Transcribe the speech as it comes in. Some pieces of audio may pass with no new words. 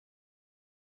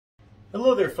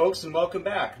Hello there folks and welcome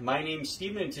back. My name's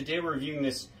Steven and today we're reviewing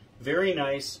this very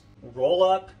nice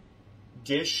roll-up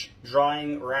dish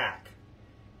drying rack.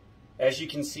 As you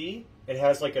can see, it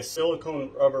has like a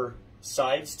silicone rubber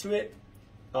sides to it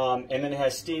and then it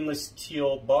has stainless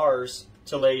steel bars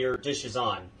to lay your dishes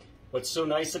on. What's so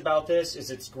nice about this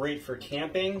is it's great for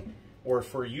camping or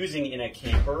for using in a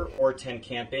camper or tent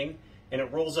camping, and it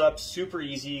rolls up super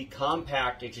easy,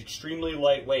 compact, it's extremely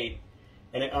lightweight,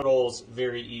 and it unrolls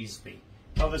very easily.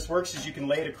 How this works is you can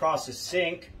lay it across a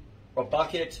sink, a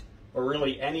bucket, or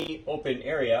really any open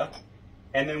area,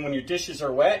 and then when your dishes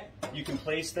are wet, you can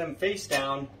place them face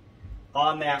down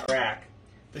on that rack.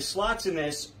 The slots in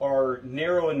this are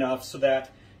narrow enough so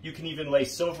that you can even lay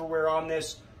silverware on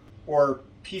this or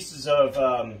pieces of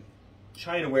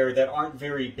Chinaware that aren't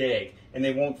very big and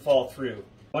they won't fall through.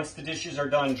 Once the dishes are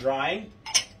done drying,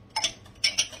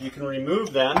 you can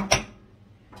remove them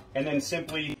and then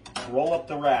simply roll up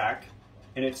the rack,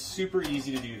 and it's super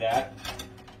easy to do that,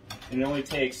 and it only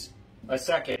takes a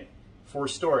second for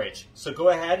storage. So go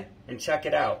ahead and check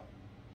it out.